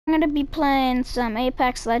gonna be playing some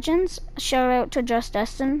Apex Legends. Shout out to Just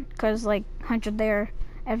Destin, cause like 100 there,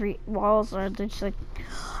 every walls are just like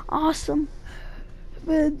awesome.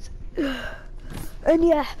 And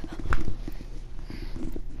yeah,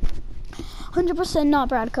 100% not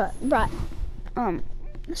Brad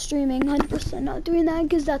streaming. 100% not doing that,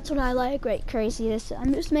 cause that's what I like. Right, crazy. This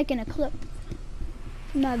I'm just making a clip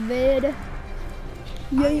from that vid.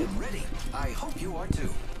 Yeah. I am ready. I hope you are too.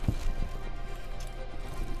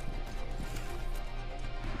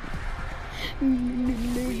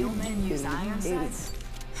 Real men use iron sights.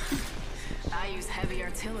 I use heavy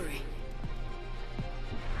artillery.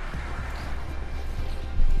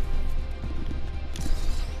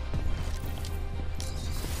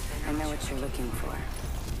 I know what you're looking for.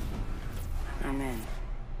 I'm in.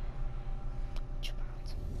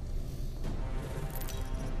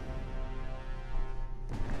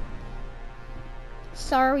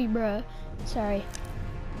 Sorry, bruh. Sorry.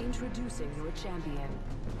 Introducing your champion.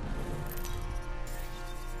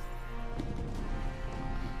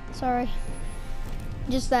 Sorry.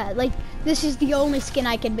 Just that, like, this is the only skin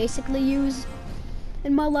I can basically use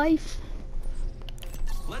in my life.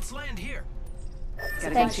 Let's land here.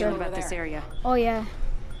 Gotta Thanks, get you sir. about this area. Oh yeah.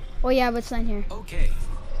 Oh yeah, let's land here. Okay.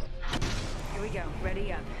 Here we go.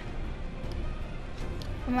 Ready up.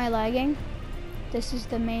 Am I lagging? This is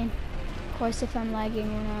the main course if I'm lagging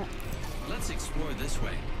or not. Let's explore this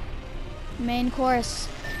way. Main course.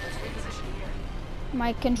 Let's reposition here.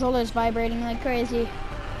 My controller's vibrating like crazy.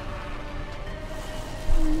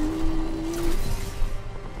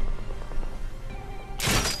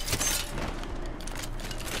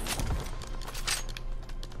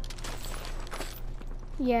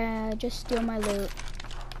 Yeah, just steal my loot.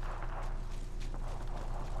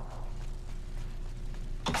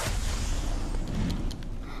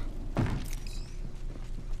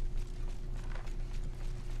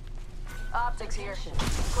 Optics here.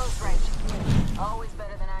 Close range. Always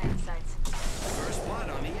better than iron sights. First blood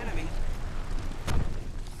on the enemy.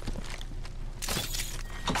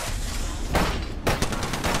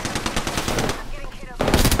 I'm getting hit up.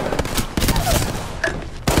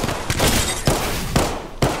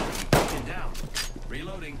 Taken down.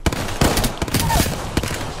 Reloading.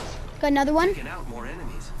 Got another one? Taking out more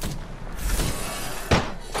enemies.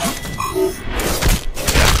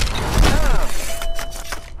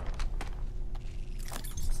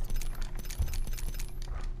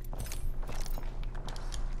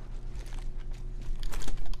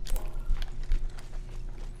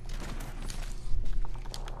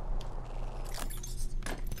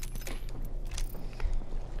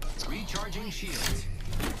 Recharging shields.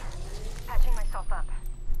 Patching myself up.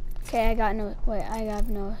 Okay, I got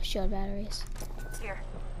no shield batteries. Here.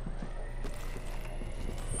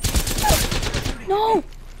 No!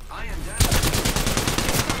 I am down.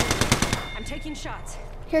 I'm taking shots.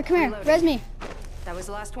 Here, come here. Reloading. Res me. That was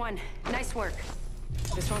the last one. Nice work.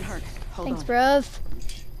 This won't hurt. Hold Thanks, on. bruv.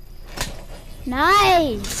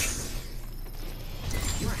 Nice!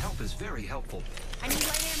 Your help is very helpful. I need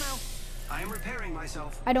light ammo. I am repairing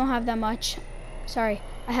myself. I don't have that much. Sorry,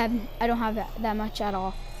 I don't have that much at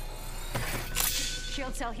all.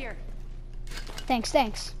 Shield cell here.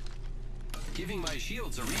 Thanks. Giving my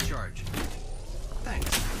shields a recharge.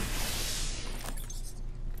 Thanks.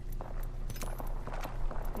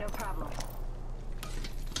 No problem.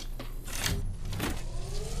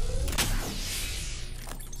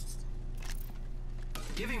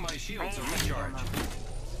 Giving my shields a recharge.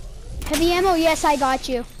 Heavy ammo, yes, I got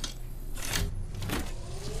you.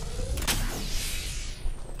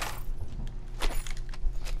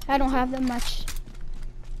 I don't have that much.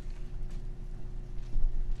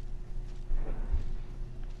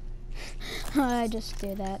 I just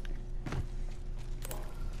do that.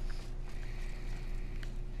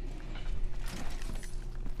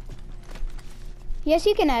 Yes,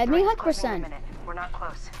 you can add me, 100%. We're not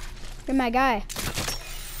close. You're my guy.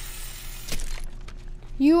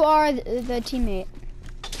 You are the teammate.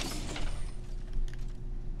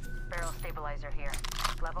 Barrel stabilizer here.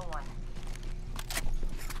 Level 1.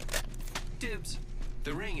 Dibs.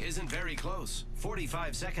 The ring isn't very close.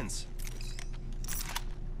 45 seconds.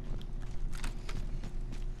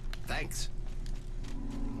 Thanks.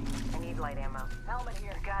 I need light ammo. Helmet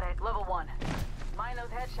here. Got it. Level 1. Mind those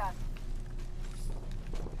headshots.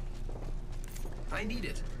 I need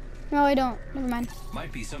it. No, I don't. Never mind.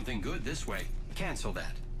 Might be something good this way. Cancel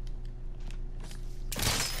that.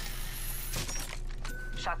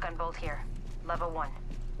 Shotgun bolt here. Level 1.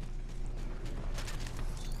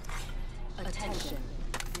 Attention.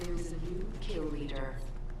 There is a new kill leader.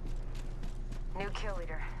 New kill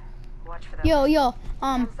leader. Watch for them. Yo,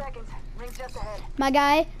 10 seconds. Ring's just ahead. my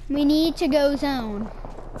guy, we need to go zone.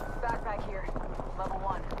 Backpack here. Level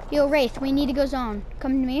 1. Yo, Wraith, we need to go zone.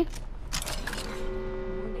 Come to me.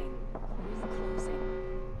 Warning. Ring closing.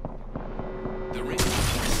 The ring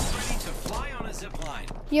is ready to fly on a zip line.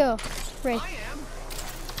 Yo, Wraith. I am.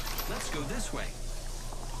 Let's go this way.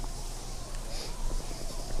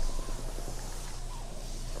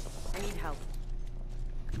 I need help.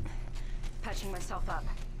 Patching myself up.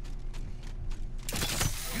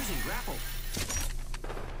 Using grapple.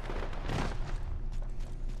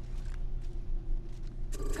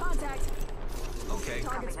 Contact. Okay.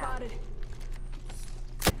 Target spotted.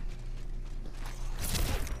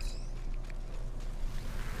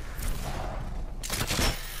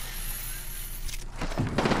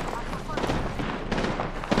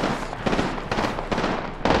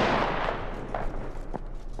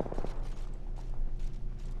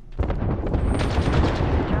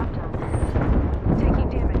 Job done. Taking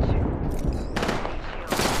damage.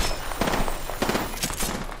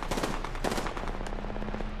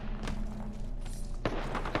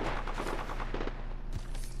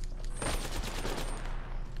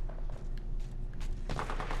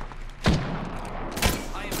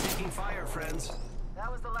 I am taking fire, friends.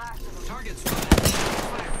 That was the last of them. Target spotted.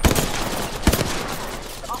 Fire.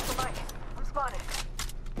 Off the mic. I'm spotted.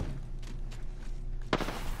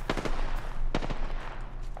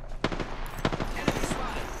 Enemy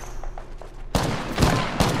spotted.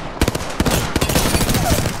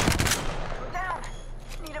 I'm down.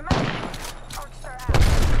 Need a medic. Archstar out.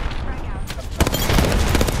 Strike out.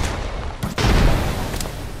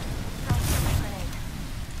 Throwing my grenade.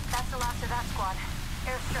 That's the last of that squad.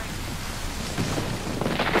 Airstrike.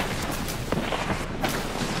 I'm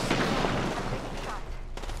taking shots.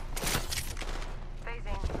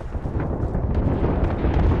 Phasing.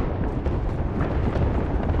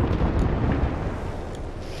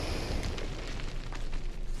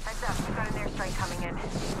 Heads up, we've got an airstrike coming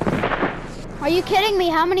in. Are you kidding me?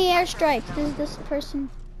 How many airstrikes does this person?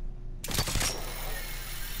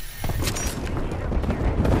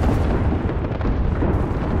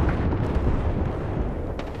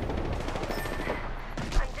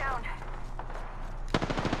 I'm down.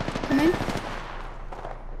 Come in.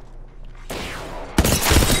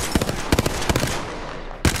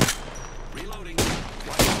 Reloading.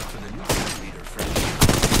 Watch out for the new leader, friend.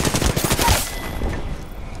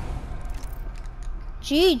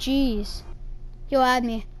 GG's. Yo, add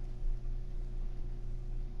me.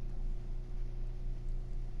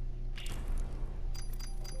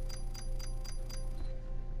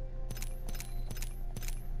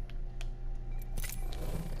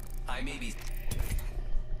 I may be.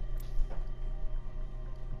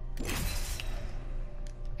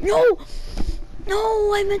 No!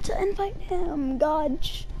 No, I meant to invite him.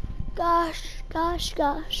 Gosh.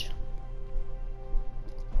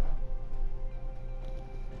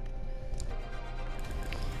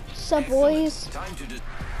 Sup, boys? Time to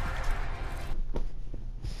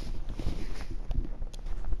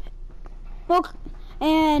Look,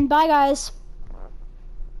 and bye, guys.